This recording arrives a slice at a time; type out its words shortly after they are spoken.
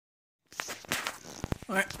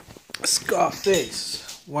Alright,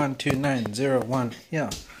 Scarface 12901 here,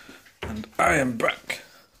 and I am back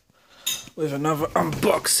with another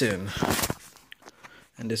unboxing.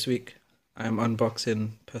 And this week I am unboxing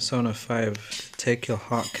Persona 5 Take Your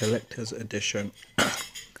Heart Collector's Edition.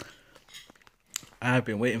 I have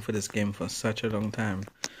been waiting for this game for such a long time,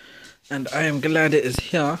 and I am glad it is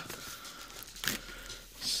here.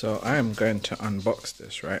 So I am going to unbox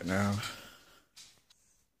this right now.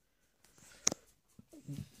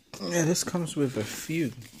 Yeah, this comes with a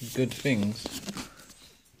few good things,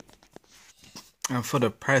 and for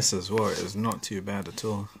the price as well, it is not too bad at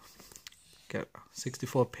all. Get a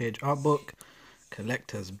 64-page art book,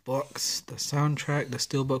 collector's box, the soundtrack, the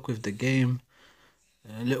steelbook with the game,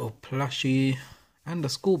 a little plushie, and a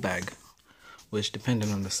school bag, which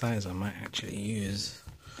depending on the size I might actually use.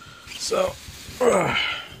 So, well,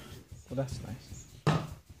 that's nice.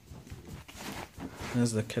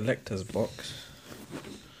 There's the collector's box.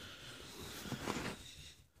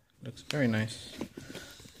 Looks very nice.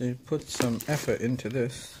 They put some effort into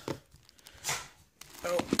this.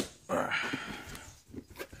 Oh,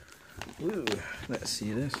 ooh, let's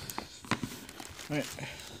see this. Right.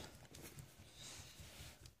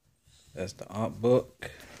 There's the art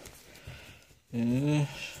book.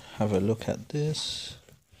 Have a look at this.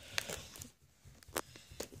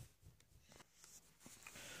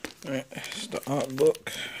 Right, it's the art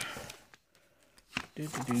book.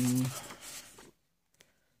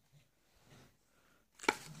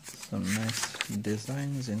 Some nice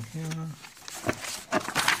designs in here.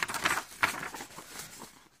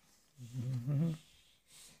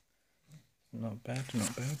 Not bad,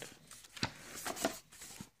 not bad.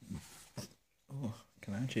 Oh,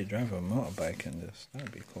 can I actually drive a motorbike in this? That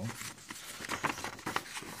would be cool.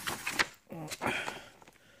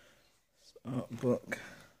 Art book.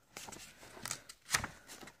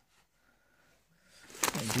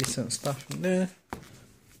 Decent stuff in there.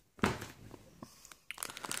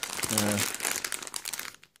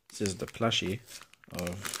 This is the plushie of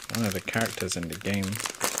one of the characters in the game.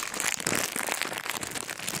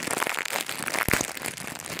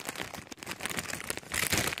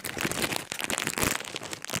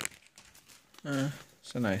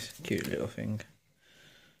 It's a nice, cute little thing.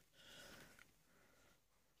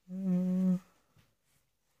 It's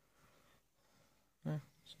not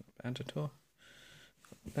bad at all.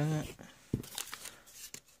 That.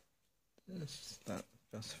 That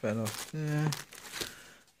just fell off there.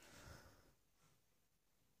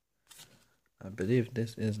 I believe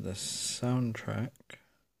this is the soundtrack,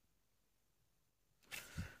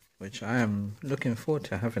 which I am looking forward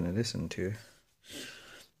to having a listen to.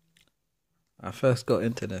 I first got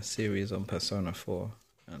into the series on Persona 4,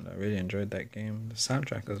 and I really enjoyed that game. The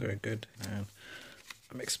soundtrack was very good, and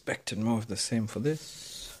I'm expecting more of the same for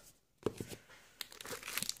this.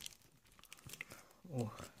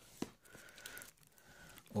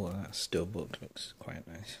 Oh, that steelbook looks quite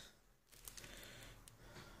nice.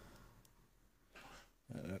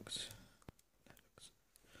 That looks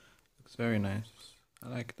very nice. I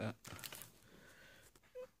like that.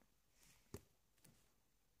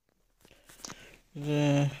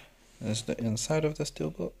 There's the inside of the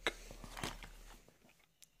steelbook.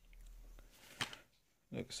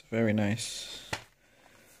 Looks very nice.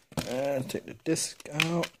 Take the disc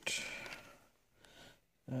out.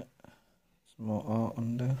 Some more art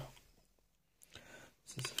on there.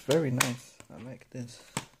 This is very nice. I like this.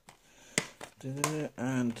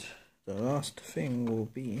 And the last thing will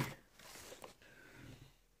be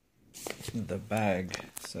the bag.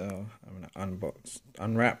 So I'm gonna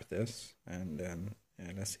unwrap this, and then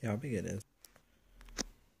let's see how big it is.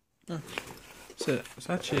 So it's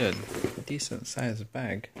actually a decent sized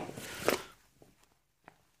bag.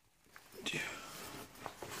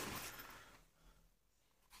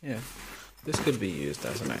 Yeah, this could be used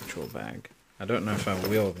as an actual bag. I don't know if I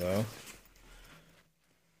will though.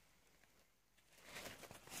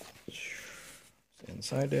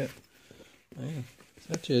 Inside it, oh yeah, it's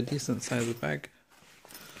actually a decent sized bag.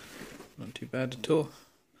 Not too bad at all.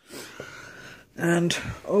 And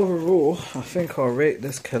overall, I think I'll rate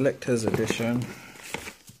this collector's edition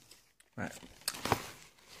at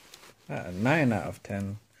a 9 out of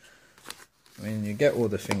 10. I mean, you get all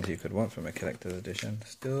the things you could want from a collector's edition.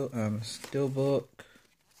 Steelbook,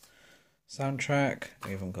 soundtrack.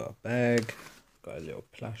 I even got a bag. Got a little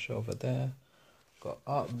plush over there. Got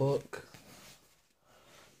art book.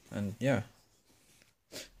 And yeah,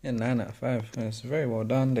 9 out of 5. It's very well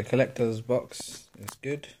done. The collector's box is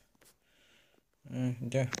good.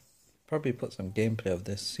 Yeah, probably put some gameplay of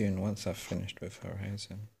this soon once I've finished with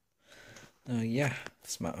Horizon. Yeah,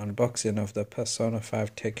 it's my unboxing of the Persona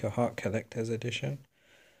 5 Take Your Heart Collector's Edition.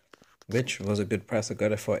 which was a good price. I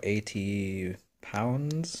got it for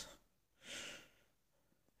 £80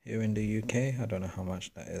 here in the UK. I don't know how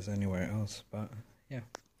much that is anywhere else, but yeah.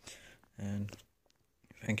 And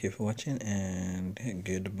thank you for watching, and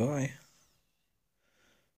goodbye.